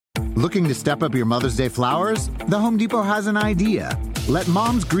Looking to step up your Mother's Day flowers? The Home Depot has an idea. Let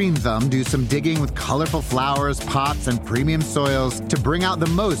Mom's Green Thumb do some digging with colorful flowers, pots, and premium soils to bring out the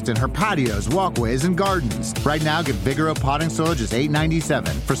most in her patios, walkways, and gardens. Right now, get Vigoro potting soil just $8.97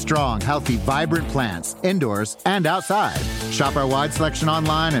 for strong, healthy, vibrant plants, indoors and outside. Shop our wide selection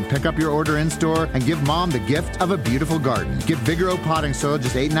online and pick up your order in-store and give Mom the gift of a beautiful garden. Get Vigoro potting soil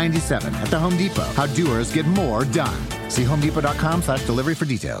just $8.97 at the Home Depot. How doers get more done. See homedepot.com/delivery for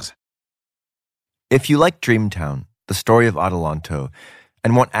details. If you like Dreamtown, the story of Adelanto,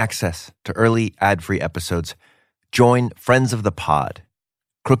 and want access to early ad-free episodes, join Friends of the Pod,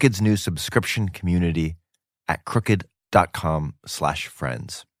 Crooked's new subscription community at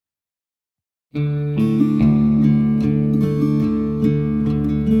crooked.com/friends.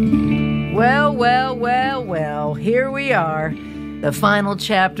 Well, here we are, the final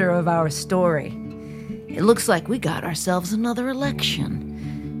chapter of our story. It looks like we got ourselves another election.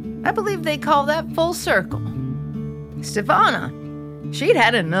 I believe they call that full circle. Stevevonna, she'd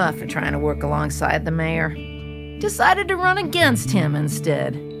had enough of trying to work alongside the mayor. Decided to run against him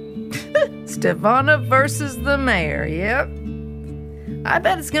instead. Stevevonna versus the mayor, yep. I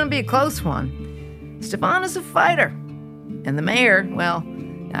bet it's going to be a close one. Stevevonna's a fighter. And the mayor, well,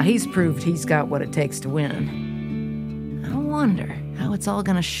 now he's proved he's got what it takes to win. I wonder how it's all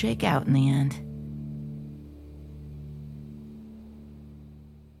going to shake out in the end.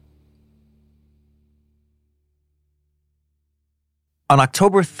 On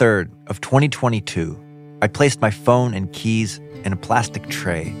October 3rd of 2022, I placed my phone and keys in a plastic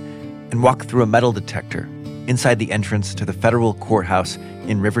tray and walked through a metal detector inside the entrance to the federal courthouse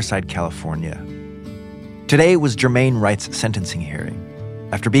in Riverside, California. Today was Jermaine Wright's sentencing hearing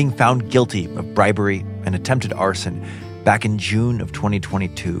after being found guilty of bribery and attempted arson back in June of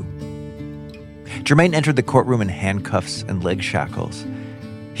 2022. Jermaine entered the courtroom in handcuffs and leg shackles.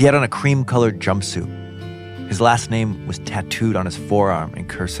 He had on a cream-colored jumpsuit. His last name was tattooed on his forearm in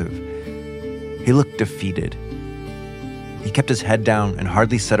cursive. He looked defeated. He kept his head down and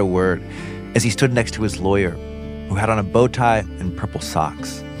hardly said a word as he stood next to his lawyer, who had on a bow tie and purple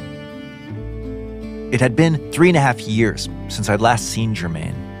socks. It had been 3.5 years since I'd last seen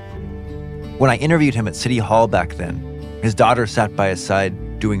Jermaine. When I interviewed him at City Hall back then, his daughter sat by his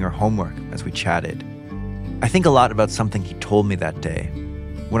side doing her homework as we chatted. I think a lot about something he told me that day,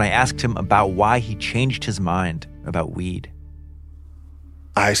 when I asked him about why he changed his mind about weed.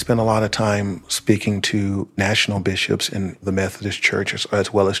 I spent a lot of time speaking to national bishops in the Methodist Church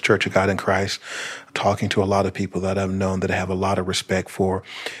as well as Church of God in Christ, talking to a lot of people that I've known that I have a lot of respect for,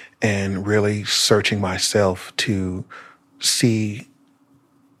 and really searching myself to see,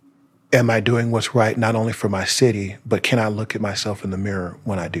 am I doing what's right not only for my city, but can I look at myself in the mirror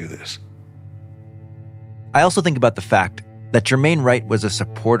when I do this? I also think about the fact that Jermaine Wright was a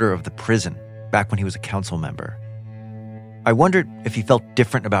supporter of the prison back when he was a council member. I wondered if he felt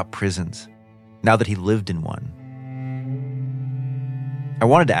different about prisons now that he lived in one. I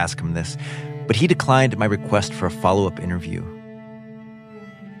wanted to ask him this, but he declined my request for a follow-up interview.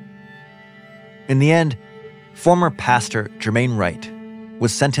 In the end, former pastor Jermaine Wright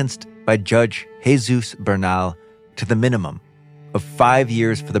was sentenced by Judge Jesus Bernal to the minimum of 5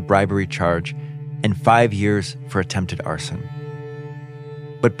 years for the bribery charge and 5 years for attempted arson.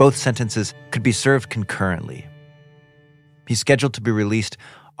 But both sentences could be served concurrently. He's scheduled to be released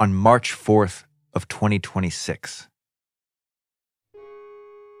on March 4th of 2026.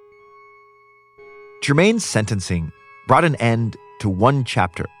 Jermaine's sentencing brought an end to one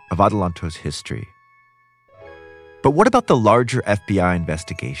chapter of Adelanto's history. But what about the larger FBI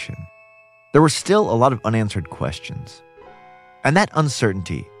investigation? There were still a lot of unanswered questions. And that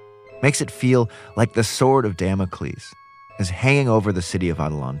uncertainty makes it feel like the sword of Damocles is hanging over the city of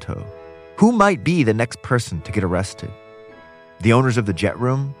Adelanto. Who might be the next person to get arrested? The owners of the jet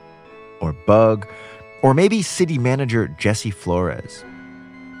room? Or Bug? Or maybe city manager Jesse Flores?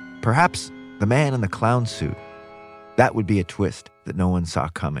 Perhaps the man in the clown suit. That would be a twist that no one saw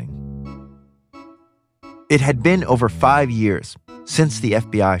coming. It had been over 5 years since the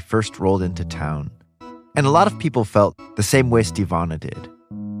FBI first rolled into town, and a lot of people felt the same way Stevevonna did.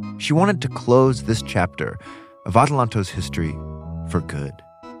 She wanted to close this chapter of Adelanto's history for good.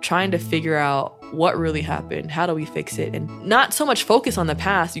 Trying to figure out what really happened, how do we fix it, and not so much focus on the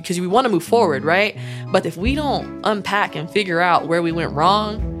past because we want to move forward, right? But if we don't unpack and figure out where we went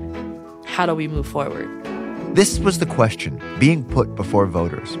wrong, how do we move forward? This was the question being put before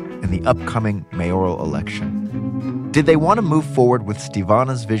voters in the upcoming mayoral election. Did they want to move forward with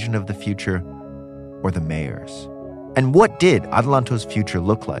Stevevonna's vision of the future or the mayor's? And what did Adelanto's future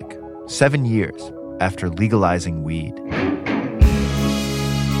look like 7 years after legalizing weed?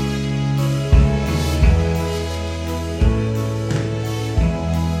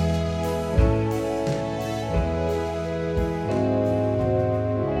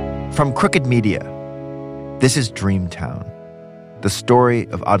 From Crooked Media, this is Dreamtown, the story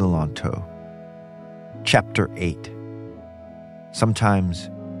of Adelanto. Chapter 8. Sometimes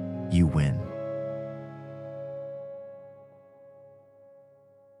you win.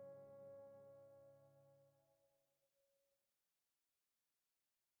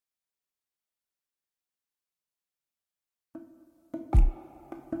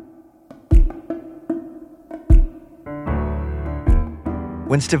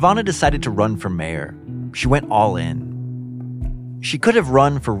 When Stevevonna decided to run for mayor, she went all in. She could have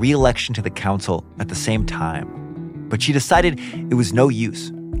run for re-election to the council at the same time, but she decided it was no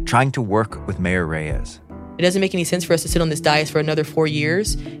use trying to work with Mayor Reyes. It doesn't make any sense for us to sit on this dais for another 4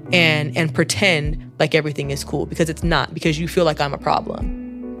 years and pretend like everything is cool, because it's not, because you feel like I'm a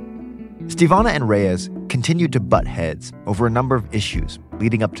problem. Stevevonna and Reyes continued to butt heads over a number of issues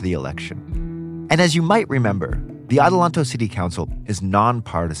leading up to the election. And as you might remember, the Adelanto City Council is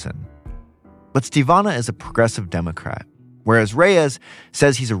nonpartisan. But Stevevonna is a progressive Democrat, whereas Reyes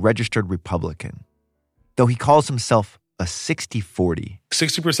says he's a registered Republican, though he calls himself a 60-40.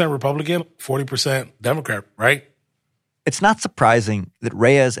 60% Republican, 40% Democrat, right? It's not surprising that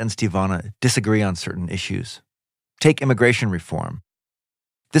Reyes and Stevevonna disagree on certain issues. Take immigration reform.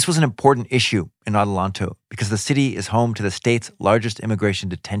 This was an important issue in Adelanto because the city is home to the state's largest immigration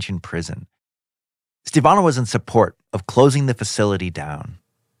detention prison. Stevevonna was in support of closing the facility down.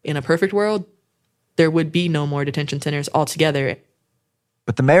 In a perfect world, there would be no more detention centers altogether.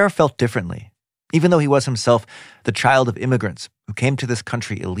 But the mayor felt differently. Even though he was himself the child of immigrants who came to this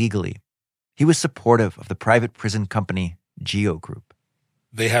country illegally, he was supportive of the private prison company Geo Group.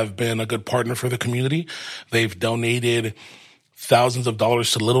 They have been a good partner for the community. They've donated thousands of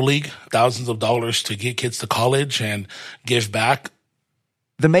dollars to Little League, thousands of dollars to get kids to college and give back.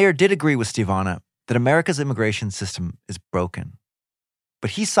 The mayor did agree with Stevevonna that America's immigration system is broken, but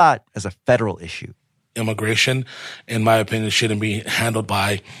he saw it as a federal issue. Immigration, in my opinion, shouldn't be handled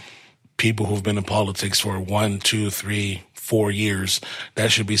by people who've been in politics for 1, 2, 3, 4 years.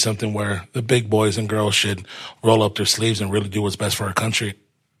 That should be something where the big boys and girls should roll up their sleeves and really do what's best for our country.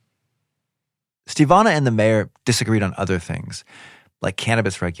 Stevevonna and the mayor disagreed on other things, like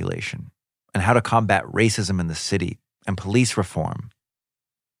cannabis regulation and how to combat racism in the city and police reform.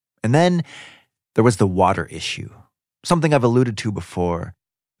 And then there was the water issue, something I've alluded to before.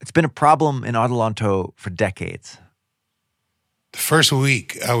 It's been a problem in Adelanto for decades. The first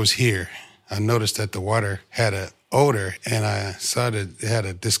week I was here, I noticed that the water had an odor, and I saw that it had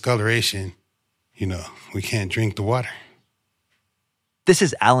a discoloration. We can't drink the water. This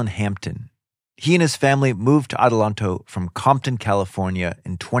is Alan Hampton. He and his family moved to Adelanto from Compton, California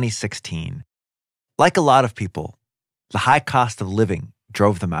in 2016. Like a lot of people, the high cost of living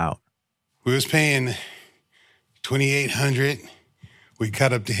drove them out. We was paying $2,800. We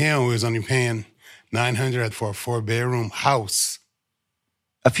cut up to him. We was only paying $900 for a 4-bedroom house.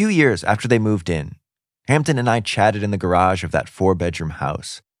 A few years after they moved in, Hampton and I chatted in the garage of that 4-bedroom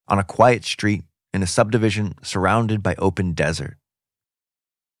house on a quiet street in a subdivision surrounded by open desert.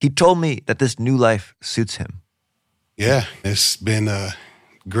 He told me that this new life suits him. Yeah, it's been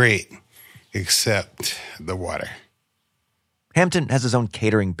great, except the water. Hampton has his own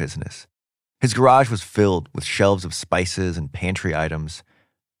catering business. His garage was filled with shelves of spices and pantry items,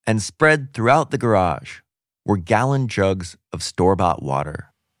 and spread throughout the garage were gallon jugs of store-bought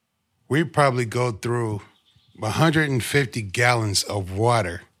water. We probably go through 150 gallons of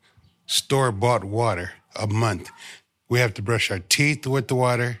water, store-bought water, a month. We have to brush our teeth with the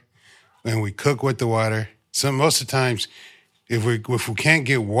water, and we cook with the water. Most of the times, if we can't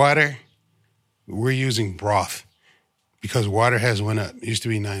get water, we're using broth. Because water has went up. It used to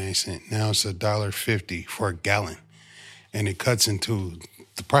be 99 cents. Now it's $1.50 for a gallon. And it cuts into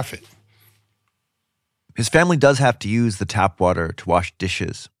the profit. His family does have to use the tap water to wash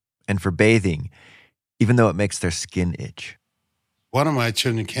dishes and for bathing, even though it makes their skin itch. One of my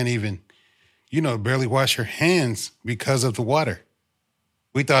children can't even, barely wash her hands because of the water.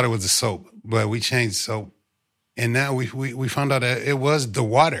 We thought it was the soap, but we changed soap. And now we found out that it was the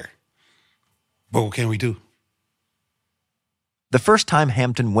water. But what can we do? The first time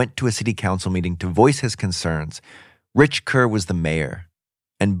Hampton went to a city council meeting to voice his concerns, Rich Kerr was the mayor,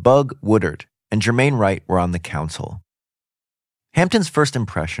 and Bug Woodard and Jermaine Wright were on the council. Hampton's first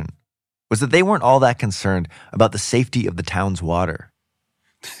impression was that they weren't all that concerned about the safety of the town's water.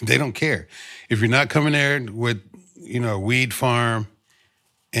 They don't care. If you're not coming there with, a weed farm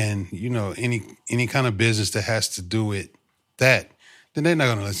and, any kind of business that has to do with that, then they're not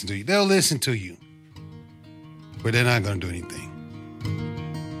going to listen to you. They'll listen to you, but they're not going to do anything.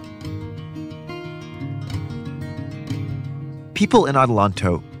 People in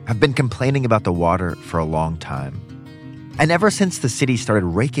Adelanto have been complaining about the water for a long time. And ever since the city started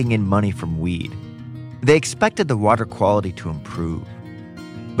raking in money from weed, they expected the water quality to improve.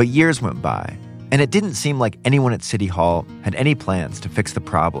 But years went by, and it didn't seem like anyone at City Hall had any plans to fix the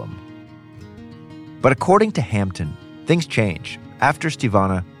problem. But according to Hampton, things changed after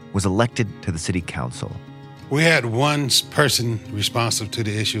Stevevonna was elected to the city council. We had one person responsible to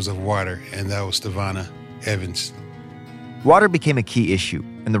the issues of water, and that was Stevevonna Evans. Water became a key issue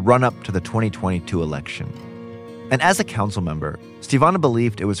in the run-up to the 2022 election. And as a council member, Stevevonna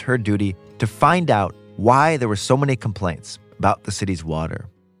believed it was her duty to find out why there were so many complaints about the city's water.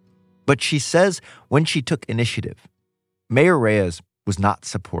 But she says when she took initiative, Mayor Reyes was not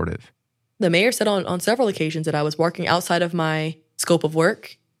supportive. The mayor said on several occasions that I was working outside of my scope of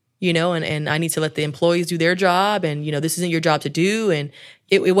work, and I need to let the employees do their job, and, this isn't your job to do, and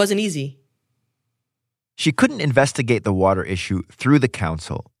it wasn't easy. She couldn't investigate the water issue through the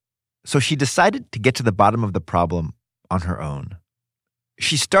council, so she decided to get to the bottom of the problem on her own.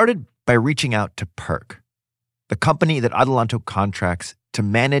 She started by reaching out to PERC, the company that Adelanto contracts to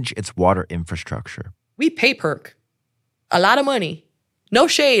manage its water infrastructure. We pay PERC a lot of money. No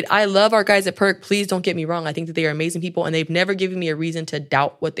shade. I love our guys at PERC. Please don't get me wrong. I think that they are amazing people, and they've never given me a reason to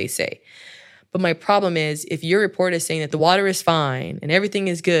doubt what they say. But my problem is, if your report is saying that the water is fine and everything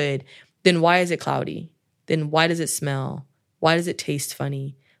is good, then why is it cloudy? Then why does it smell? Why does it taste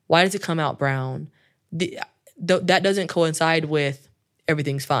funny? Why does it come out brown? That doesn't coincide with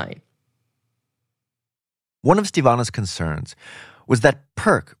everything's fine. One of Stevevonna's concerns was that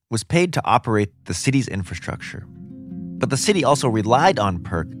PERC was paid to operate the city's infrastructure. But the city also relied on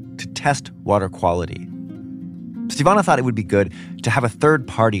PERC to test water quality. Stevevonna thought it would be good to have a third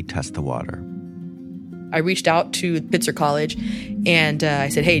party test the water. I reached out to Pitzer College and I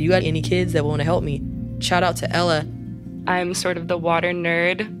said, hey, do you got any kids that want to help me? Shout out to Ella. I'm sort of the water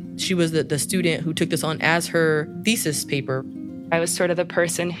nerd. She was the student who took this on as her thesis paper. I was sort of the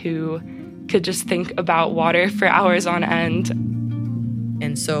person who could just think about water for hours on end.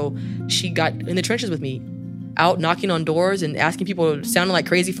 And so she got in the trenches with me, out knocking on doors and asking people, sounding like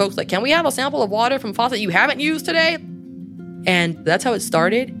crazy folks, like, can we have a sample of water from a faucet you haven't used today? And that's how it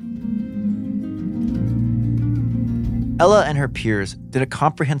started. Ella and her peers did a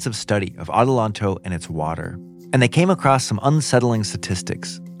comprehensive study of Adelanto and its water, and they came across some unsettling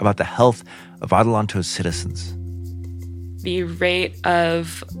statistics about the health of Adelanto's citizens. The rate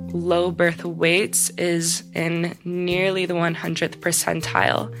of low birth weights is in nearly the 100th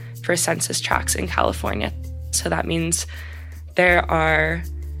percentile for census tracts in California. So that means there are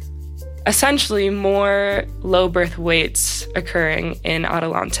essentially more low birth weights occurring in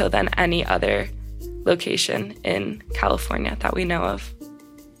Adelanto than any other location in California that we know of.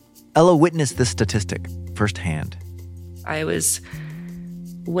 Ella witnessed this statistic firsthand. I was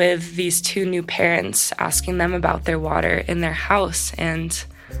with these two new parents asking them about their water in their house, and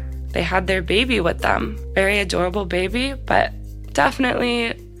they had their baby with them. Very adorable baby, but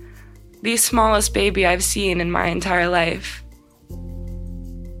definitely the smallest baby I've seen in my entire life.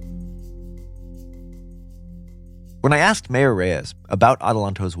 When I asked Mayor Reyes about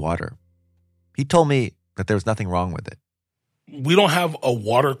Adelanto's water, he told me that there was nothing wrong with it. We don't have a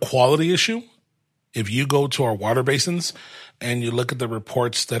water quality issue. If you go to our water basins and you look at the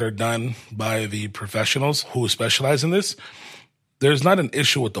reports that are done by the professionals who specialize in this, there's not an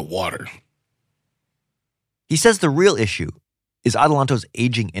issue with the water. He says the real issue is Adelanto's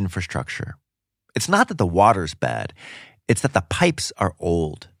aging infrastructure. It's not that the water's bad, it's that the pipes are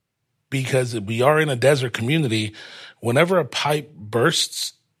old. Because we are in a desert community, whenever a pipe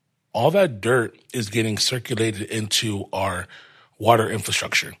bursts, all that dirt is getting circulated into our water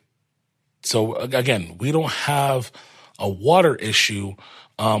infrastructure. So again, we don't have a water issue.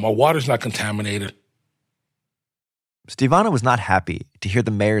 Our water's not contaminated. Stevevonna was not happy to hear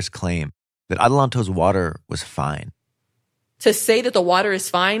the mayor's claim that Adelanto's water was fine. To say that the water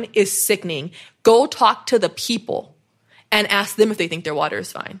is fine is sickening. Go talk to the people and ask them if they think their water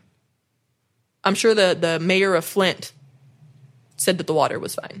is fine. I'm sure the mayor of Flint said that the water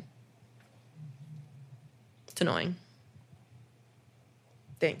was fine. It's annoying.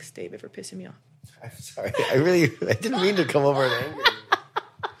 Thanks, David, for pissing me off. I'm sorry. I didn't mean to come over and angry.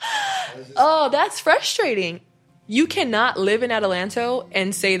 Oh, that's frustrating. You cannot live in Adelanto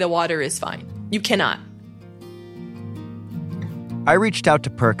and say the water is fine. You cannot. I reached out to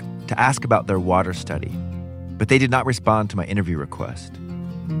PERC to ask about their water study, but they did not respond to my interview request.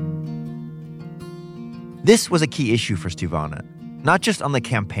 This was a key issue for Stevevonna, not just on the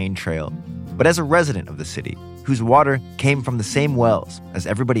campaign trail, but as a resident of the city, whose water came from the same wells as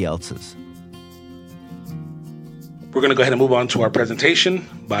everybody else's. We're going to go ahead and move on to our presentation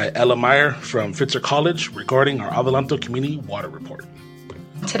by Ella Meyer from Fitzer College regarding our Adelanto Community Water Report.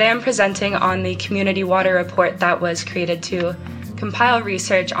 Today I'm presenting on the Community Water Report that was created to compile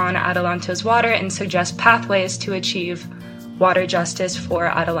research on Adelanto's water and suggest pathways to achieve water justice for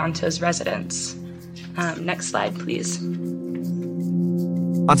Adelanto's residents. Next slide, please.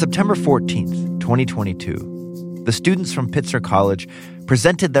 On September 14th, 2022, the students from Fitzer College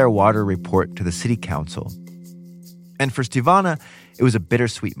presented their water report to the city council. And for Stevevonna, it was a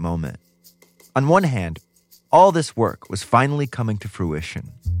bittersweet moment. On one hand, all this work was finally coming to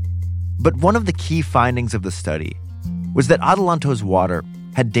fruition. But one of the key findings of the study was that Adelanto's water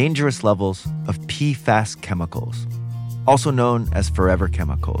had dangerous levels of PFAS chemicals, also known as forever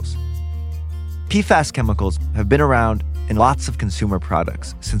chemicals. PFAS chemicals have been around in lots of consumer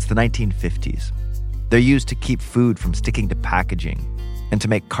products since the 1950s. They're used to keep food from sticking to packaging and to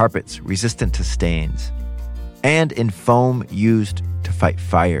make carpets resistant to stains, and in foam used to fight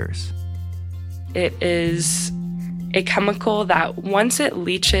fires. It is a chemical that once it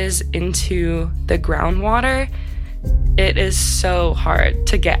leaches into the groundwater, it is so hard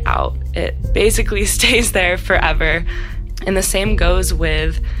to get out. It basically stays there forever. And the same goes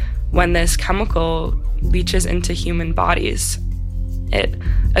with when this chemical leaches into human bodies. It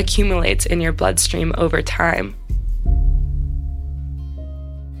accumulates in your bloodstream over time.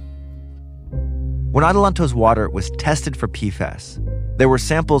 When Adelanto's water was tested for PFAS, there were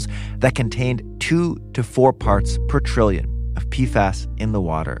samples that contained 2 to 4 parts per trillion of PFAS in the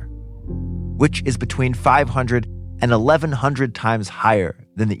water, which is between 500 and 1,100 times higher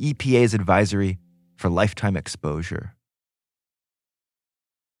than the EPA's advisory for lifetime exposure.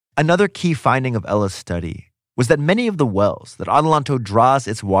 Another key finding of Ella's study was that many of the wells that Adelanto draws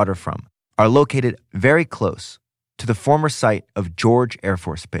its water from are located very close to the former site of George Air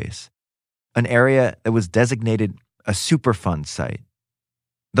Force Base, an area that was designated a Superfund site.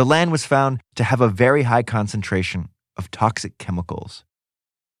 The land was found to have a very high concentration of toxic chemicals.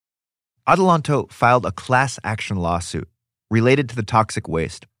 Adelanto filed a class action lawsuit related to the toxic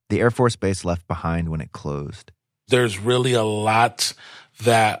waste the Air Force Base left behind when it closed. There's really a lot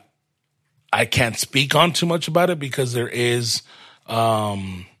that I can't speak on too much about it because there is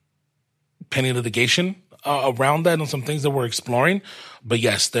pending litigation around that and some things that we're exploring. But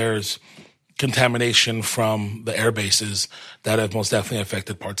yes, there's contamination from the air bases that have most definitely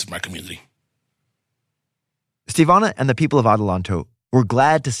affected parts of my community. Stevevonna and the people of Adelanto were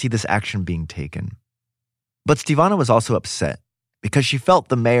glad to see this action being taken. But Stevevonna was also upset because she felt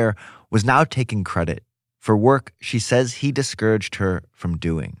the mayor was now taking credit for work she says he discouraged her from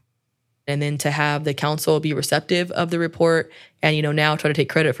doing. And then to have the council be receptive of the report and, now try to take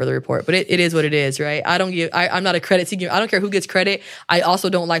credit for the report. But it is what it is, right? I'm not a credit seeker. I don't care who gets credit. I also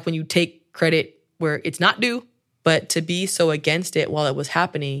don't like when you take credit where it's not due, but to be so against it while it was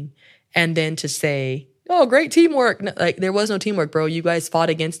happening and then to say, oh, great teamwork. Like, there was no teamwork, bro. You guys fought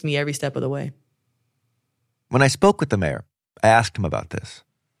against me every step of the way. When I spoke with the mayor, I asked him about this.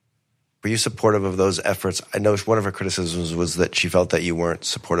 Were you supportive of those efforts? I know one of her criticisms was that she felt that you weren't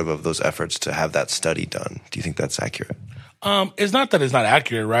supportive of those efforts to have that study done. Do you think that's accurate? It's not that it's not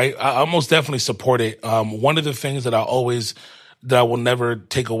accurate, right? I most definitely support it. One of the things that I will never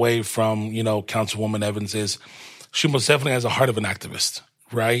take away from, Councilwoman Evans is she most definitely has a heart of an activist,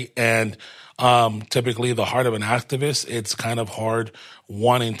 right? And typically the heart of an activist, it's kind of hard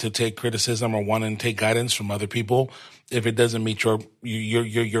wanting to take criticism or wanting to take guidance from other people if it doesn't meet your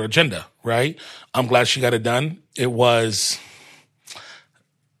agenda, right? I'm glad she got it done. It was,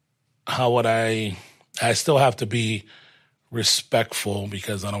 I still have to be respectful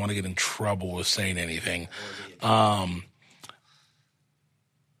because I don't want to get in trouble with saying anything. I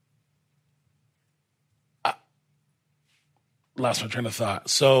lost my train of thought.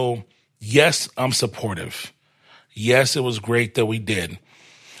 So, yes, I'm supportive. Yes, it was great that we did,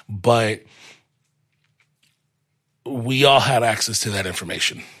 but we all had access to that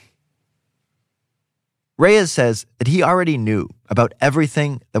information. Reyes says that he already knew about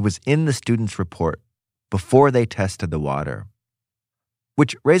everything that was in the students' report before they tested the water.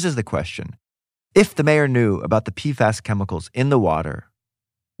 Which raises the question, if the mayor knew about the PFAS chemicals in the water,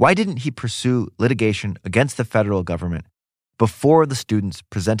 why didn't he pursue litigation against the federal government before the students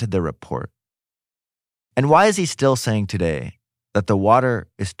presented their report? And why is he still saying today that the water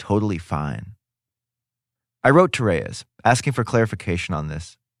is totally fine? I wrote to Reyes asking for clarification on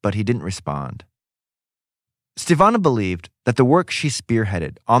this, but he didn't respond. Stevevonna believed that the work she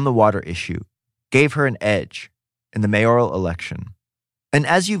spearheaded on the water issue gave her an edge in the mayoral election. And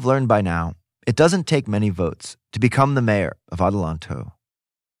as you've learned by now, it doesn't take many votes to become the mayor of Adelanto.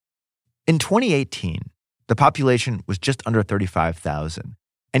 In 2018, The population was just under 35,000,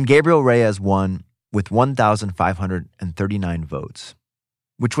 and Gabriel Reyes won with 1,539 votes,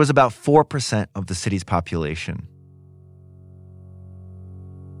 which was about 4% of the city's population.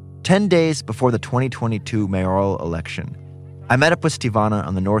 10 days before the 2022 mayoral election, I met up with Stevevonna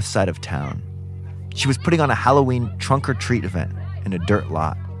on the north side of town. She was putting on a Halloween trunk-or-treat event in a dirt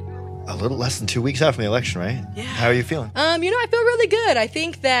lot. A little less than 2 weeks out from the election, right? Yeah. How are you feeling? I feel really good. I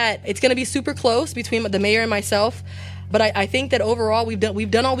think that it's going to be super close between the mayor and myself. But I think that overall we've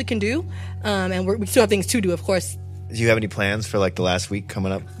done all we can do, and we still have things to do, of course. Do you have any plans for the last week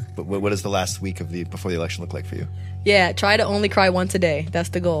coming up? What does the last week before the election look like for you? Yeah, try to only cry once a day. That's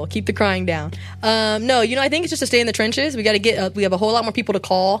the goal. Keep the crying down. No, I think it's just to stay in the trenches. We got to we have a whole lot more people to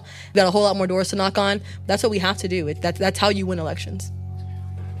call. We got a whole lot more doors to knock on. That's what we have to do. That's how you win elections.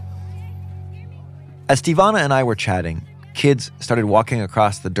 As Stevevonna and I were chatting, kids started walking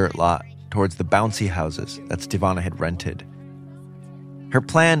across the dirt lot towards the bouncy houses that Stevevonna had rented. Her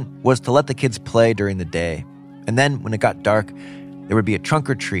plan was to let the kids play during the day, and then when it got dark, there would be a trunk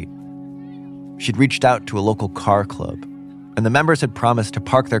or treat. She'd reached out to a local car club, and the members had promised to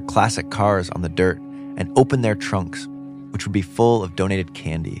park their classic cars on the dirt and open their trunks, which would be full of donated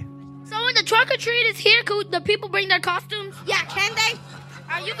candy. So when the trunk or treat is here, could the people bring their costumes? Yeah, can they?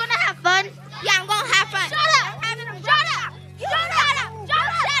 Are you gonna have fun? Yeah, I'm gonna have fun. Shut up! Shut up! Shut up! Shut up! Shut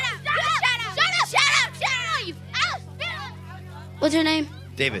up! Shut up! What's your name?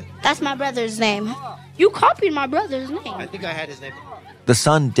 David. That's my brother's name. You copied my brother's name. I think I had his name. The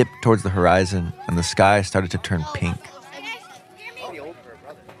sun dipped towards the horizon, and the sky started to turn pink.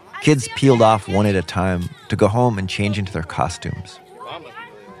 Kids peeled off one at a time to go home and change into their costumes.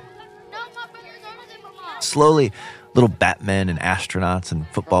 Slowly, little Batmen and astronauts and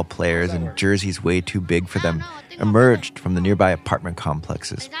football players in jerseys way too big for them emerged from the nearby apartment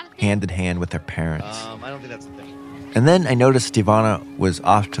complexes, hand in hand with their parents. I don't think that's the thing. And then I noticed Stevevonna was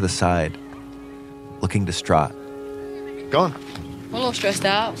off to the side, looking distraught. Go on. I'm a little stressed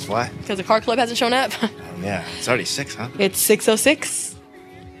out. Why? Because the car club hasn't shown up. Oh, yeah. It's already 6, huh? It's 6:06.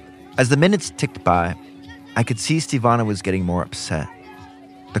 As the minutes ticked by, I could see Stevevonna was getting more upset.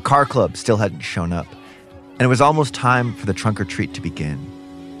 The car club still hadn't shown up, and it was almost time for the trunk-or-treat to begin.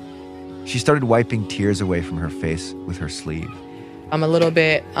 She started wiping tears away from her face with her sleeve. I'm a little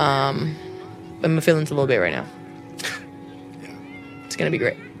bit, my feelings a little bit right now. Yeah. It's going to be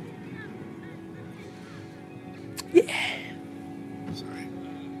great. Yeah. Sorry.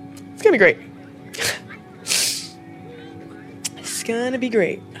 It's going to be great. It's going to be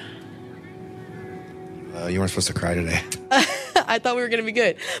great. You weren't supposed to cry today. I thought we were going to be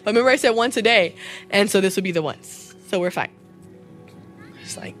good. But remember I said once a day, and so this would be the once. So we're fine.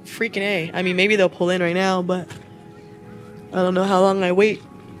 It's like freaking A. I mean, maybe they'll pull in right now, but I don't know how long I wait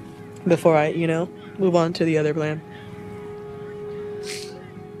before I, move on to the other plan.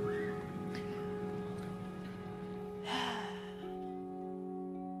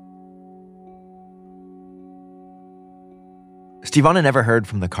 Stevevonna never heard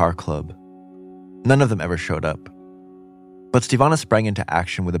from the car club. None of them ever showed up. But Stevevonna sprang into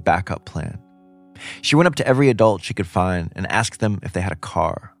action with a backup plan. She went up to every adult she could find and asked them if they had a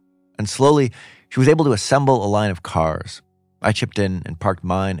car. And slowly, she was able to assemble a line of cars. I chipped in and parked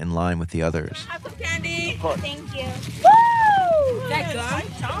mine in line with the others. Have some candy. Thank you. Woo! That's good.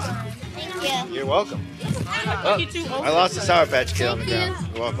 Thank you. You're welcome. I lost a Sour Patch Kid on the ground.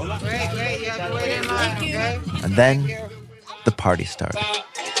 You're welcome. Great. Thank you. And then the party started.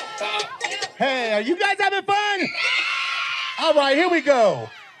 Hey, are you guys having fun? All right, here we go.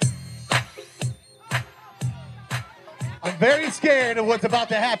 I'm very scared of what's about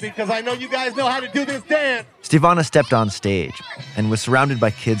to happen because I know you guys know how to do this dance. Stevevonna stepped on stage and was surrounded by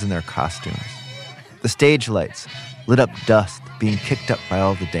kids in their costumes. The stage lights lit up dust being kicked up by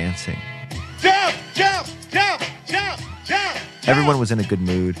all the dancing. Jump, jump, jump, jump, jump. Everyone was in a good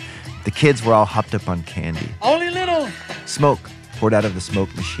mood. The kids were all hopped up on candy. Only little. Smoke poured out of the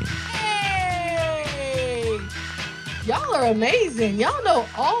smoke machine. Hey! Y'all are amazing. Y'all know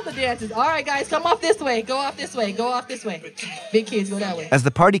all the dances. All right, guys, come off this way. Go off this way. Go off this way. Big kids, go that way. As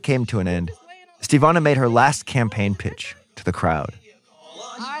the party came to an end, Stevevonna made her last campaign pitch to the crowd.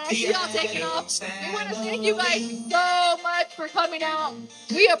 All right, I see y'all taking off. We want to thank you guys so much for coming out.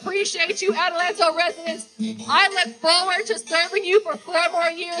 We appreciate you, Adelanto residents. I look forward to serving you for 4 more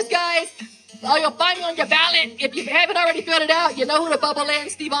years, guys. Oh, you'll find me on your ballot. If you haven't already filled it out, you know who to bubble in.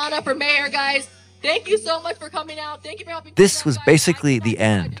 Stevevonna for mayor, guys. Thank you so much for coming out. Thank you for helping. This was basically the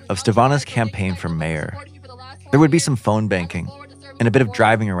end of Stevonna's campaign for mayor. There would be some phone banking and a bit of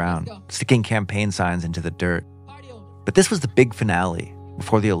driving around, sticking campaign signs into the dirt. But this was the big finale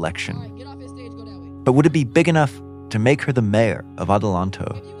before the election. But would it be big enough to make her the mayor of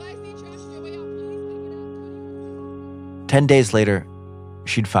Adelanto? 10 days later,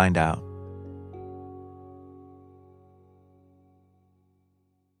 she'd find out.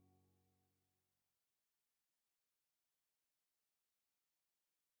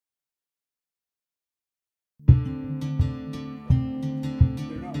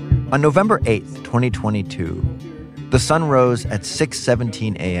 On November 8th, 2022, the sun rose at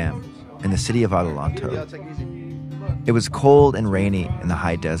 6:17 a.m. in the city of Adelanto. It was cold and rainy in the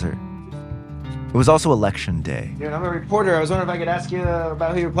high desert. It was also election day. Dude, I'm a reporter. I was wondering if I could ask you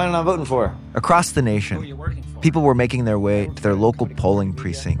about who you're planning on voting for. Across the nation, people were making their way to their local polling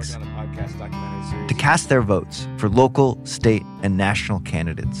precincts to cast their votes for local, state, and national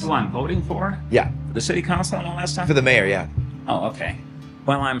candidates. Who I'm voting for? Yeah. For the city council and all that stuff? For the mayor, yeah. Oh, okay.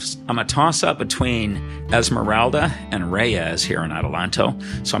 Well, I'm a toss-up between Esmeralda and Reyes here in Adelanto,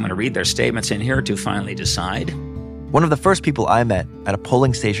 so I'm going to read their statements in here to finally decide. One of the first people I met at a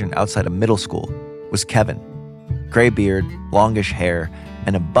polling station outside a middle school was Kevin. Gray beard, longish hair,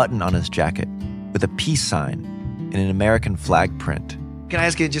 and a button on his jacket with a peace sign in an American flag print. Can I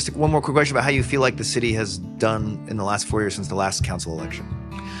ask you just one more quick question about how you feel like the city has done in the last 4 years since the last council election?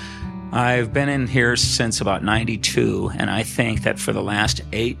 I've been in here since about 92, and I think that for the last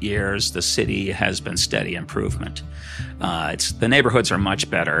 8 years, the city has been steady improvement. The neighborhoods are much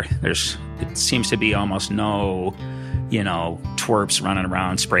better. It seems to be almost no, twerps running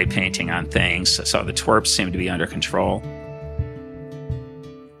around spray painting on things. So the twerps seem to be under control.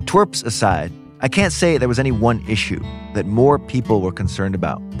 Twerps aside, I can't say there was any one issue that more people were concerned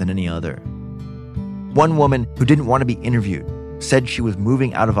about than any other. One woman who didn't want to be interviewed said she was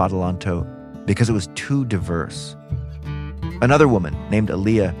moving out of Adelanto because it was too diverse. Another woman named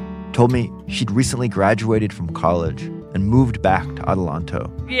Aaliyah told me she'd recently graduated from college and moved back to Adelanto.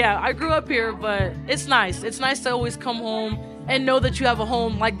 Yeah, I grew up here, but it's nice. It's nice to always come home and know that you have a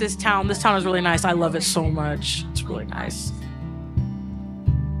home like this town. This town is really nice. I love it so much. It's really nice.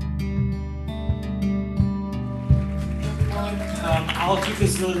 I'll keep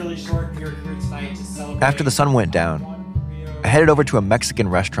this really short. We're here tonight to celebrate. After the sun went down, I headed over to a Mexican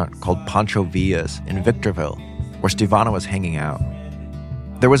restaurant called Pancho Villa's in Victorville, where Stevevonna was hanging out.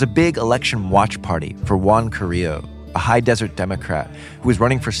 There was a big election watch party for Juan Carrillo, a high desert Democrat who was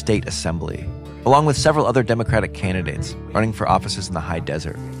running for state assembly, along with several other Democratic candidates running for offices in the high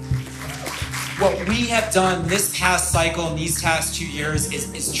desert. What we have done this past cycle and these past 2 years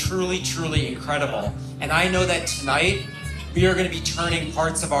is truly incredible. And I know that tonight we are going to be turning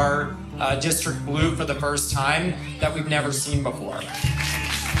parts of our district blue for the first time that we've never seen before.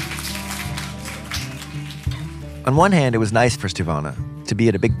 On one hand, it was nice for Stevevonna to be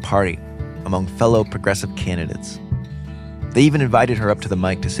at a big party among fellow progressive candidates. They even invited her up to the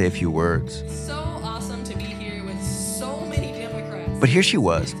mic to say a few words. So awesome to be here with so many Democrats. But here she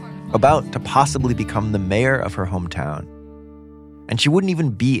was, about to possibly become the mayor of her hometown. And she wouldn't even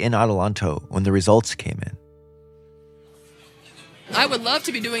be in Adelanto when the results came in. I would love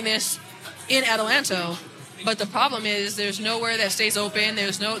to be doing this in Adelanto, but the problem is there's nowhere that stays open.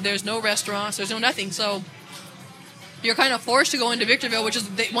 There's no restaurants. There's no nothing. So you're kind of forced to go into Victorville, which is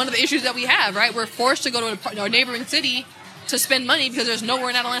one of the issues that we have, right? We're forced to go to a neighboring city to spend money because there's nowhere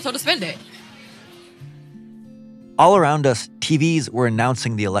in Adelanto to spend it. All around us, TVs were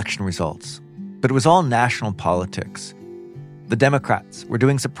announcing the election results, but it was all national politics. The Democrats were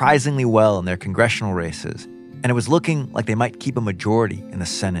doing surprisingly well in their congressional races, and it was looking like they might keep a majority in the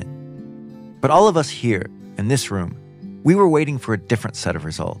Senate. But all of us here, in this room, we were waiting for a different set of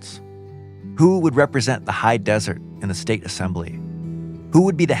results. Who would represent the high desert in the state assembly? Who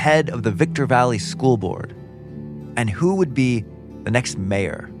would be the head of the Victor Valley School Board? And who would be the next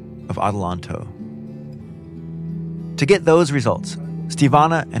mayor of Adelanto? To get those results,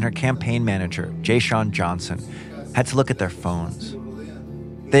 Stevevonna and her campaign manager, Jay Sean Johnson, had to look at their phones.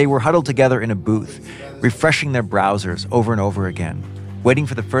 They were huddled together in a booth, refreshing their browsers over and over again, waiting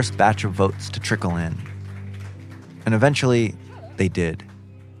for the first batch of votes to trickle in. And eventually, they did.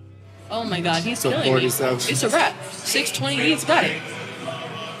 Oh my God, he's killing me. It's a wrap. 620, he's got it.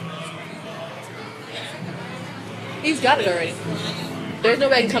 He's got it already. There's no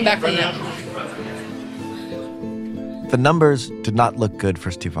way I can come back from that. The numbers did not look good for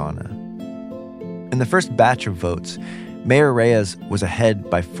Stevevonna. In the first batch of votes, Mayor Reyes was ahead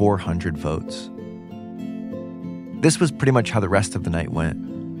by 400 votes. This was pretty much how the rest of the night went.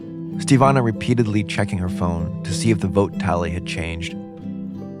 Stevevonna repeatedly checking her phone to see if the vote tally had changed.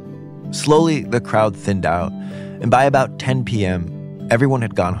 Slowly, the crowd thinned out, and by about 10 p.m., everyone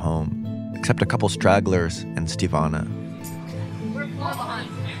had gone home, except a couple stragglers and Stevevonna. We're far behind.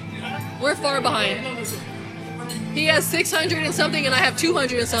 We're far behind. He has 600 and something, and I have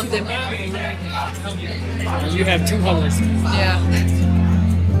 200 and something. You have 200. Yeah.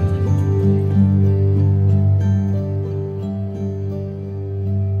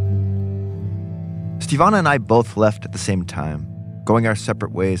 Stevevonna and I both left at the same time, going our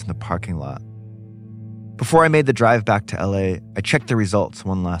separate ways in the parking lot. Before I made the drive back to LA, I checked the results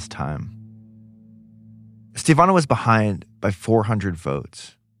one last time. Stevevonna was behind by 400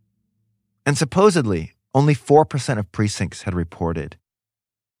 votes. And supposedly, only 4% of precincts had reported.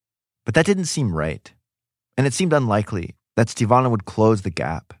 But that didn't seem right, and it seemed unlikely that Stevevonna would close the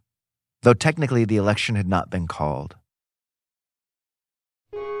gap, though technically the election had not been called.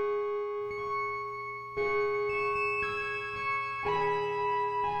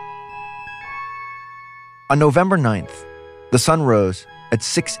 On November 9th, the sun rose at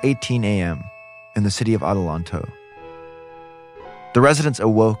 6:18 a.m. in the city of Adelanto. The residents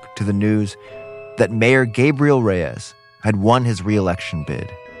awoke to the news that Mayor Gabriel Reyes had won his re-election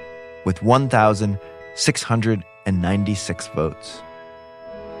bid with 1,696 votes.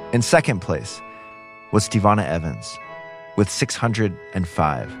 In second place was Stevevonna Evans with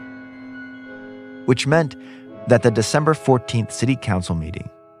 605, which meant that the December 14th city council meeting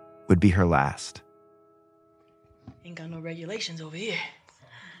would be her last. Ain't got no regulations over here.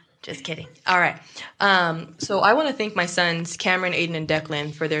 Just kidding. All right. So I want to thank my sons, Cameron, Aiden, and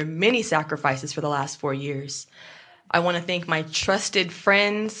Declan, for their many sacrifices for the last 4 years. I want to thank my trusted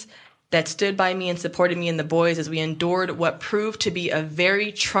friends that stood by me and supported me and the boys as we endured what proved to be a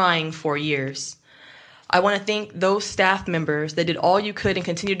very trying 4 years. I want to thank those staff members that did all you could and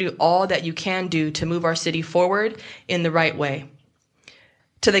continue to do all that you can do to move our city forward in the right way.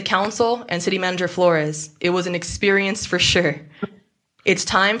 To the council and City Manager Flores, it was an experience for sure. It's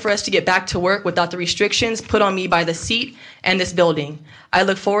time for us to get back to work without the restrictions put on me by the seat and this building. I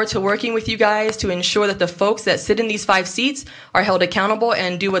look forward to working with you guys to ensure that the folks that sit in these 5 seats are held accountable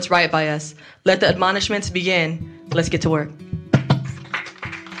and do what's right by us. Let the admonishments begin. Let's get to work.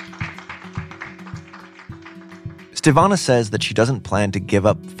 Stevevonna says that she doesn't plan to give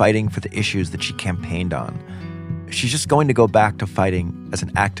up fighting for the issues that she campaigned on. She's just going to go back to fighting as an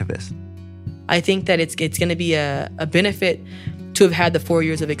activist. I think that it's going to be a benefit to have had the 4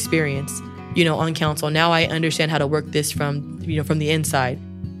 years of experience, on council. Now I understand how to work this from the inside.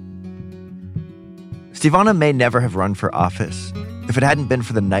 Stevevonna may never have run for office if it hadn't been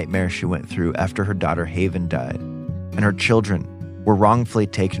for the nightmare she went through after her daughter Haven died and her children were wrongfully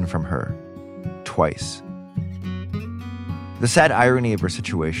taken from her twice. The sad irony of her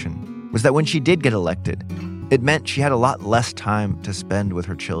situation was that when she did get elected, it meant she had a lot less time to spend with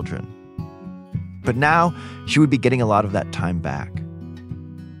her children. But now, she would be getting a lot of that time back.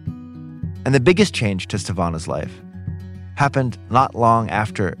 And the biggest change to Stevevonna's life happened not long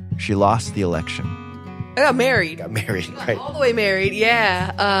after she lost the election. I got married. Right? All the way married,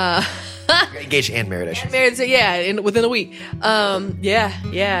 yeah. Engaged and married, I should say. Married, so yeah, within a week. Yeah,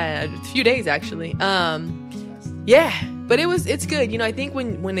 a few days actually. Yeah, but it's good. I think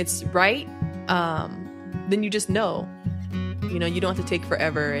when it's right, then you just know. You don't have to take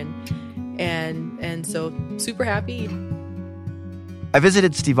forever and so super happy. I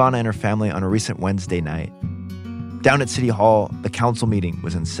visited Stevevonna and her family on a recent Wednesday night. Down at City Hall, the council meeting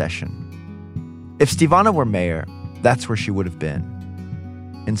was in session. If Stevevonna were mayor, that's where she would have been.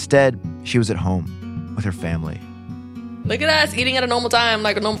 Instead, she was at home with her family. Look at us eating at a normal time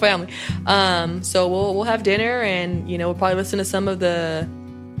like a normal family. So we'll have dinner and we'll probably listen to some of the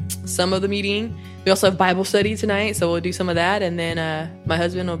meeting. We also have Bible study tonight, so we'll do some of that. And then my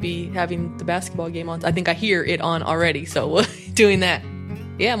husband will be having the basketball game on. I think I hear it on already, so we're doing that.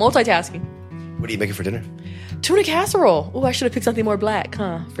 Yeah, multitasking. What are you making for dinner? Tuna casserole. Oh, I should have picked something more black,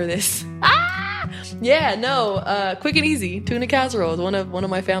 for this. Yeah, no, quick and easy. Tuna casserole is one of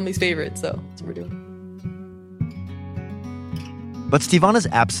my family's favorites, so that's what we're doing. But Stevevonna's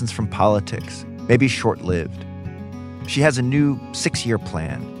absence from politics may be short-lived. She has a new 6-year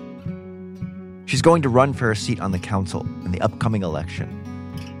plan. She's going to run for her seat on the council in the upcoming election,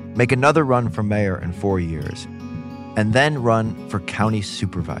 make another run for mayor in 4 years, and then run for county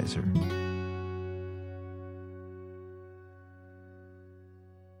supervisor.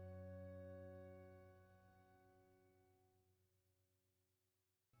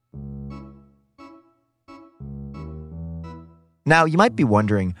 Now, you might be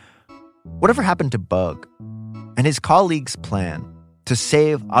wondering, whatever happened to Bug and his colleagues' plan to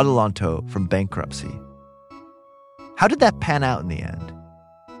save Adelanto from bankruptcy? How did that pan out in the end?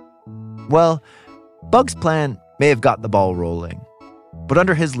 Well, Bug's plan may have got the ball rolling, but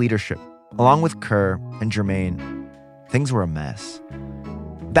under his leadership, along with Kerr and Jermaine, things were a mess.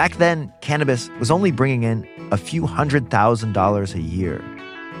 Back then, cannabis was only bringing in a few $100,000 a year.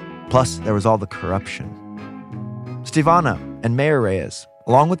 Plus, there was all the corruption. Stevevonna and Mayor Reyes,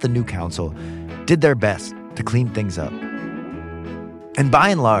 along with the new council, did their best to clean things up. And by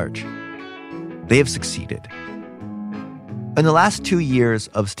and large, they have succeeded. In the last 2 years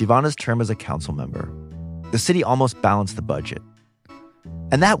of Stevevonna's term as a council member, the city almost balanced the budget.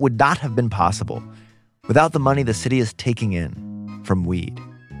 And that would not have been possible without the money the city is taking in from weed.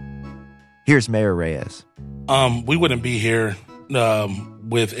 Here's Mayor Reyes. We wouldn't be here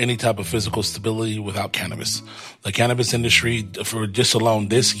with any type of physical stability without cannabis. The cannabis industry, for just alone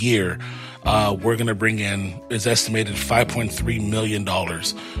this year, we're going to bring in, is estimated $5.3 million.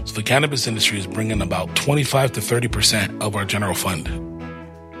 So the cannabis industry is bringing about 25 to 30% of our general fund.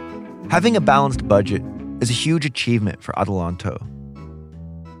 Having a balanced budget is a huge achievement for Adelanto.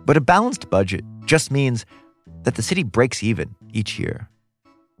 But a balanced budget just means that the city breaks even each year.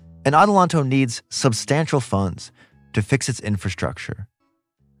 And Adelanto needs substantial funds to fix its infrastructure.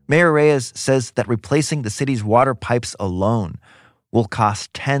 Mayor Reyes says that replacing the city's water pipes alone will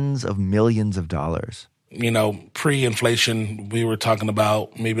cost tens of millions of dollars. You know, pre-inflation, we were talking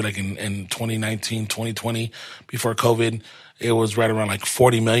about maybe like in 2019, 2020, before COVID, it was right around like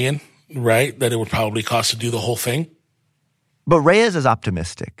 40 million, right? That it would probably cost to do the whole thing. But Reyes is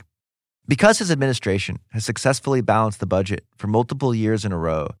optimistic. Because his administration has successfully balanced the budget for multiple years in a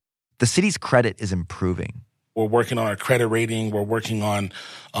row, the city's credit is improving. We're working on our credit rating. We're working on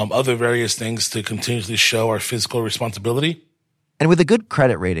other various things to continuously show our fiscal responsibility. And with a good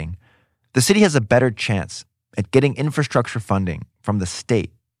credit rating, the city has a better chance at getting infrastructure funding from the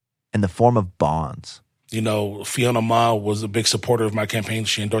state in the form of bonds. You know, Fiona Ma was a big supporter of my campaign.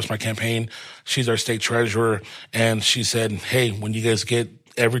 She endorsed my campaign. She's our state treasurer. And she said, hey, when you guys get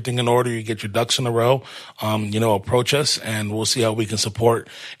everything in order, you get your ducks in a row, approach us and we'll see how we can support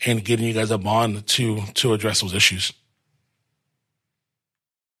in getting you guys a bond to address those issues.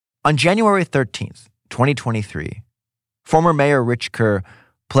 On January 13th, 2023, former Mayor Rich Kerr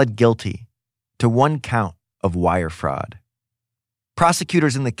pled guilty to 1 count of wire fraud.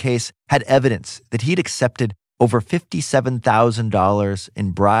 Prosecutors in the case had evidence that he'd accepted over $57,000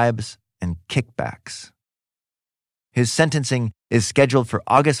 in bribes and kickbacks. His sentencing is scheduled for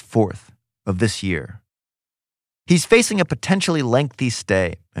August 4th of this year. He's facing a potentially lengthy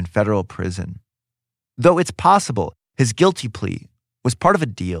stay in federal prison, though it's possible his guilty plea was part of a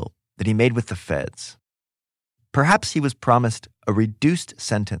deal that he made with the feds. Perhaps he was promised a reduced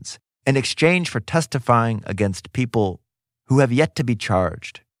sentence in exchange for testifying against people who have yet to be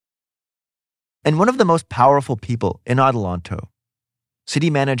charged. And one of the most powerful people in Adelanto, City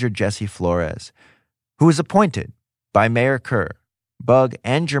Manager Jesse Flores, who was appointed by Mayor Kerr, Bug,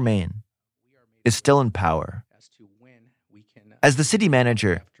 and Germain, is still in power. As the city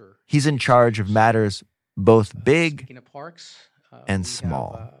manager, he's in charge of matters both big and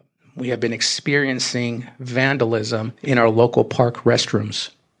small. We have been experiencing vandalism in our local park restrooms.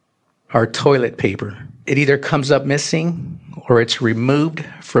 Our toilet paper, it either comes up missing or it's removed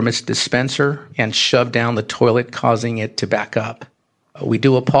from its dispenser and shoved down the toilet, causing it to back up. We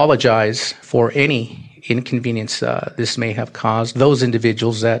do apologize for any inconvenience this may have caused those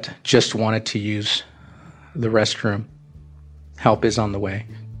individuals that just wanted to use the restroom. Help is on the way.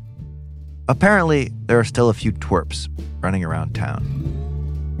 Apparently, there are still a few twerps running around town.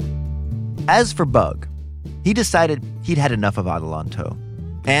 As for Bug, he decided he'd had enough of Adelanto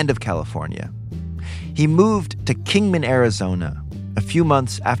and of California. He moved to Kingman, Arizona, a few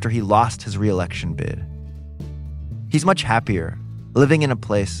months after he lost his re-election bid. He's much happier living in a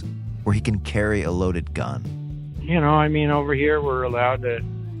place where he can carry a loaded gun. Over here we're allowed to,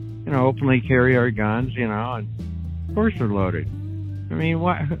 openly carry our guns, and of course they're loaded.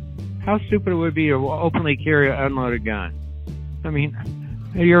 How stupid it would be to openly carry an unloaded gun.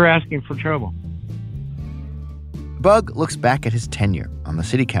 You're asking for trouble. Bug looks back at his tenure on the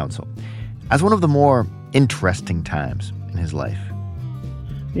city council as one of the more interesting times in his life.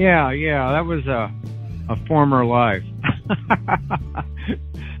 Yeah, that was a former life.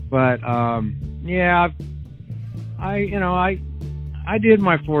 But I did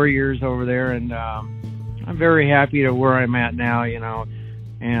my 4 years over there, and I'm very happy to where I'm at now,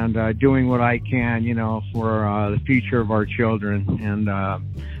 and doing what I can, for the future of our children and,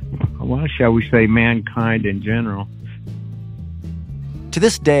 shall we say, mankind in general. To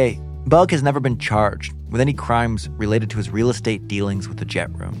this day, Bug has never been charged with any crimes related to his real estate dealings with the Jet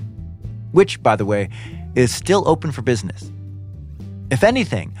Room, which, by the way, is still open for business. If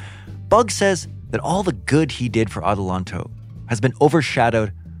anything, Bug says that all the good he did for Adelanto has been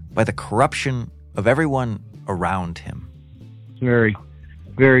overshadowed by the corruption of everyone around him. Very,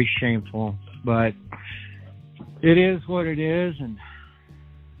 very shameful, but it is what it is. And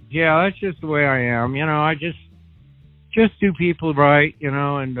yeah, that's just the way I am. I just do people right,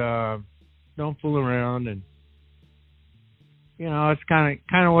 and don't fool around. And it's kind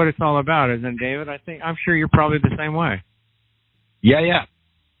of what it's all about, isn't it, David? I'm sure you're probably the same way. Yeah.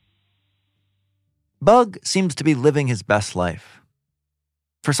 Bug seems to be living his best life.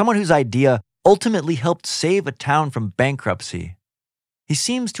 For someone whose idea ultimately helped save a town from bankruptcy, he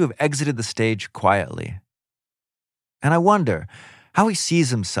seems to have exited the stage quietly. And I wonder how he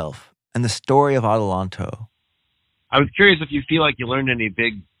sees himself and the story of Adelanto. I was curious if you feel like you learned any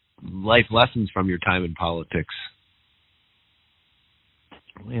big life lessons from your time in politics.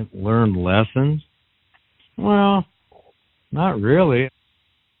 Learned lessons? Well, not really.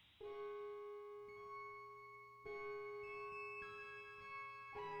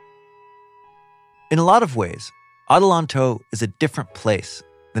 In a lot of ways, Adelanto is a different place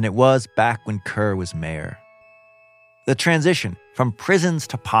than it was back when Kerr was mayor. The transition from prisons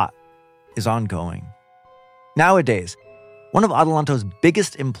to pot is ongoing. Nowadays, one of Adelanto's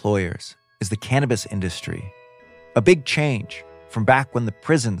biggest employers is the cannabis industry, a big change from back when the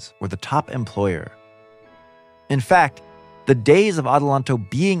prisons were the top employer. In fact, the days of Adelanto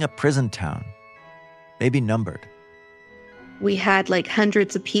being a prison town may be numbered. We had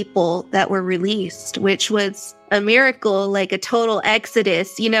hundreds of people that were released, which was a miracle, like a total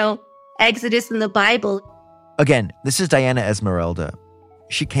exodus, exodus in the Bible. Again, this is Diana Esmeralda.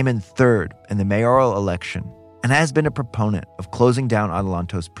 She came in third in the mayoral election and has been a proponent of closing down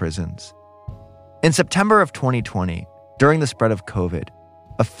Adelanto's prisons. In September of 2020, during the spread of COVID,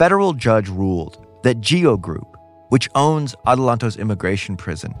 a federal judge ruled that Geo Group, which owns Adelanto's immigration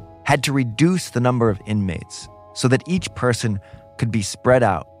prison, had to reduce the number of inmates so that each person could be spread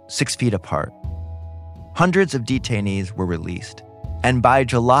out 6 feet apart. Hundreds of detainees were released, and by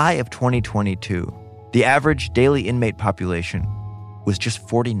July of 2022, the average daily inmate population was just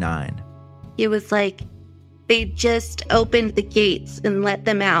 49. It was like they just opened the gates and let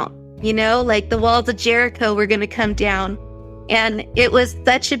them out, like the walls of Jericho were going to come down. And it was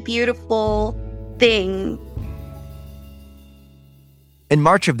such a beautiful thing. In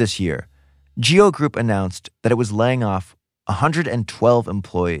March of this year, Geo Group announced that it was laying off 112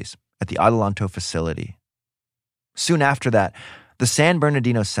 employees at the Adelanto facility. Soon after that, the San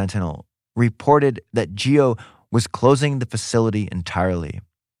Bernardino Sentinel reported that Geo was closing the facility entirely.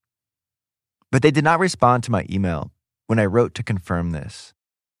 But they did not respond to my email when I wrote to confirm this.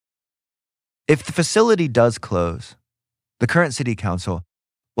 If the facility does close, the current city council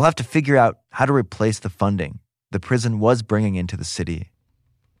will have to figure out how to replace the funding the prison was bringing into the city.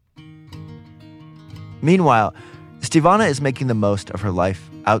 Meanwhile, Stevevonna is making the most of her life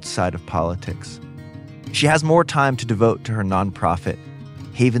outside of politics. She has more time to devote to her nonprofit,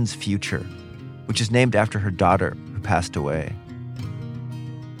 Haven's Future, which is named after her daughter who passed away.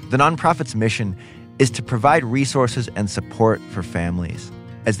 The nonprofit's mission is to provide resources and support for families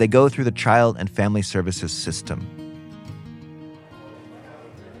as they go through the Child and Family Services system.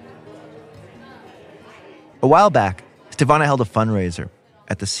 A while back, Stevevonna held a fundraiser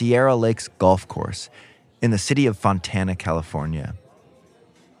at the Sierra Lakes Golf Course in the city of Fontana, California.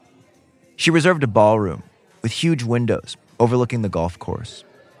 She reserved a ballroom with huge windows overlooking the golf course.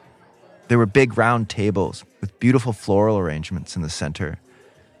 There were big round tables with beautiful floral arrangements in the center.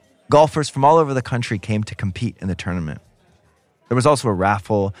 Golfers from all over the country came to compete in the tournament. There was also a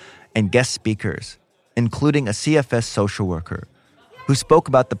raffle and guest speakers, including a CFS social worker who spoke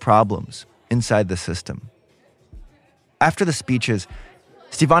about the problems inside the system. After the speeches,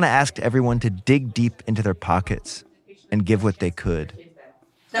 Stevevonna asked everyone to dig deep into their pockets and give what they could.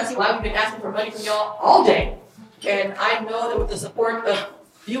 That's why we've been asking for money from y'all all day. And I know that with the support of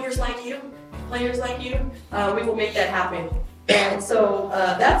viewers like you, players like you, we will make that happen. And so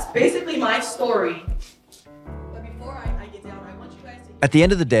that's basically my story. But before I get down, I want you guys to... At the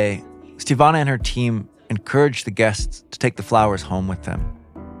end of the day, Stevevonna and her team encouraged the guests to take the flowers home with them.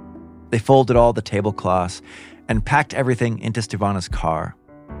 They folded all the tablecloths and packed everything into Stevevonna's car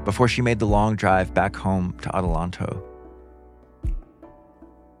before she made the long drive back home to Adelanto.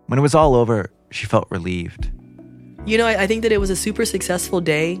 When it was all over, she felt relieved. I think that it was a super successful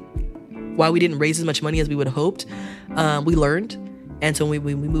day. While we didn't raise as much money as we would have hoped, we learned. And so we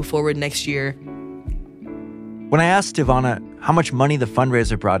move forward next year. When I asked Stevevonna how much money the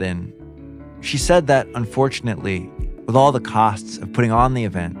fundraiser brought in, she said that, unfortunately, with all the costs of putting on the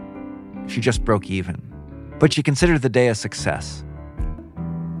event, she just broke even. But she considered the day a success.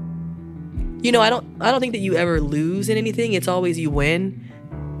 I don't think that you ever lose in anything. It's always you win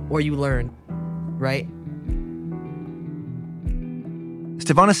or you learn, right?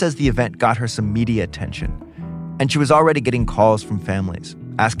 Stevevonna says the event got her some media attention, and she was already getting calls from families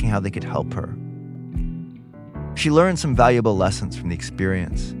asking how they could help her. She learned some valuable lessons from the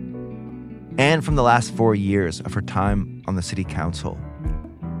experience and from the last 4 years of her time on the city council.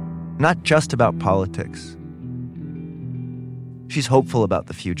 Not just about politics. She's hopeful about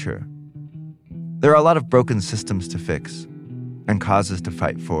the future. There are a lot of broken systems to fix and causes to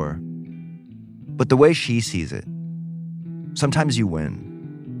fight for. But the way she sees it, sometimes you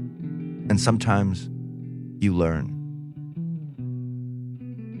win, and sometimes you learn.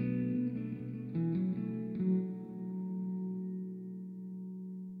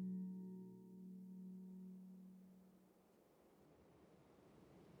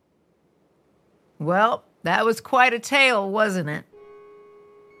 Well, that was quite a tale, wasn't it?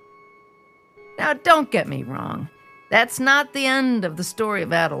 Now, don't get me wrong. That's not the end of the story of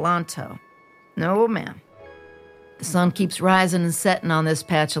Adelanto. No, ma'am. The sun keeps rising and setting on this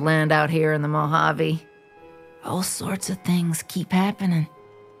patch of land out here in the Mojave. All sorts of things keep happening.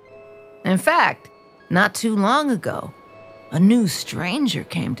 In fact, not too long ago, a new stranger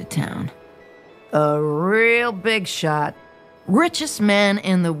came to town. A real big shot. Richest man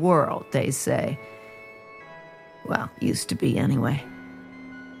in the world, they say. Well, used to be anyway.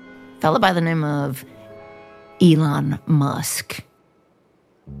 Fella by the name of Elon Musk.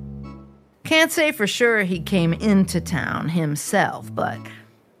 Can't say for sure he came into town himself, but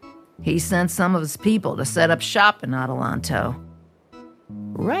he sent some of his people to set up shop in Adelanto.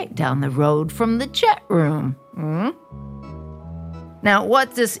 Right down the road from the jet room. Now,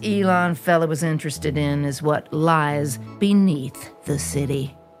 what this Elon fella was interested in is what lies beneath the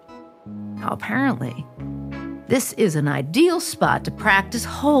city. Now, apparently, this is an ideal spot to practice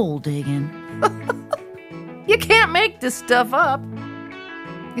hole digging. You can't make this stuff up.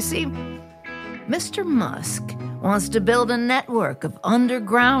 You see, Mr. Musk wants to build a network of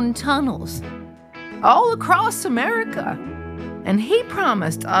underground tunnels all across America. And he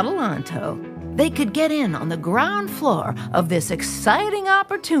promised Adelanto they could get in on the ground floor of this exciting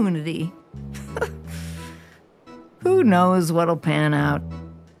opportunity. Who knows what'll pan out?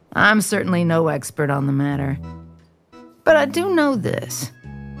 I'm certainly no expert on the matter. But I do know this.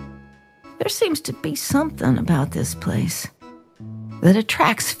 There seems to be something about this place that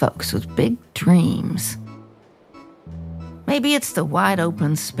attracts folks with big dreams. Maybe it's the wide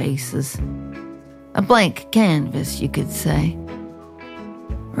open spaces. A blank canvas, you could say.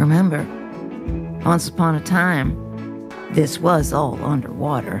 Remember, once upon a time, this was all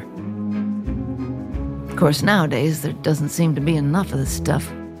underwater. Of course, nowadays, there doesn't seem to be enough of this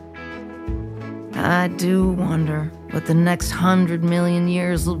stuff. I do wonder what the next 100 million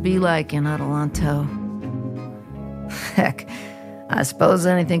years will be like in Adelanto. Heck, I suppose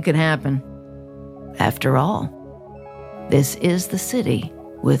anything could happen. After all, this is the city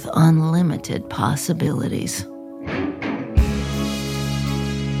with unlimited possibilities.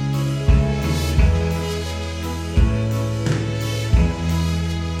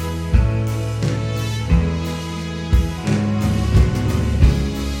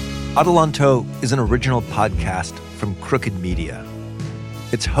 Adelanto is an original podcast from Crooked Media.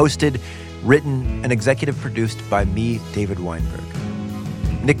 It's hosted, written, and executive produced by me, David Weinberg.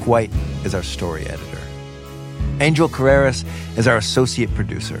 Nick White is our story editor. Angel Carreras is our associate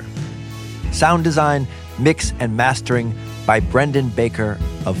producer. Sound design, mix, and mastering by Brendan Baker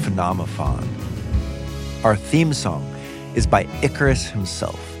of Phenomophon. Our theme song is by Icarus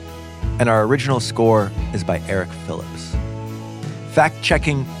himself, and our original score is by Eric Phillips.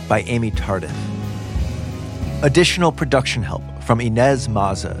 Fact-checking by Amy Tardif. Additional production help from Inez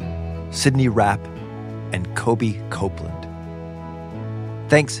Maza, Sydney Rapp, and Kobe Copeland.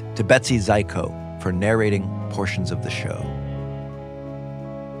 Thanks to Betsy Zyko for narrating portions of the show.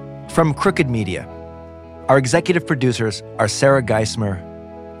 From Crooked Media, our executive producers are Sarah Geismer,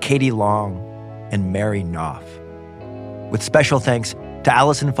 Katie Long, and Mary Knopf. With special thanks to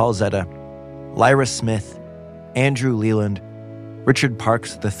Allison Falzetta, Lyra Smith, Andrew Leland, Richard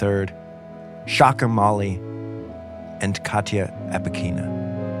Parks III, Shocker Molly, and Katya Epikina.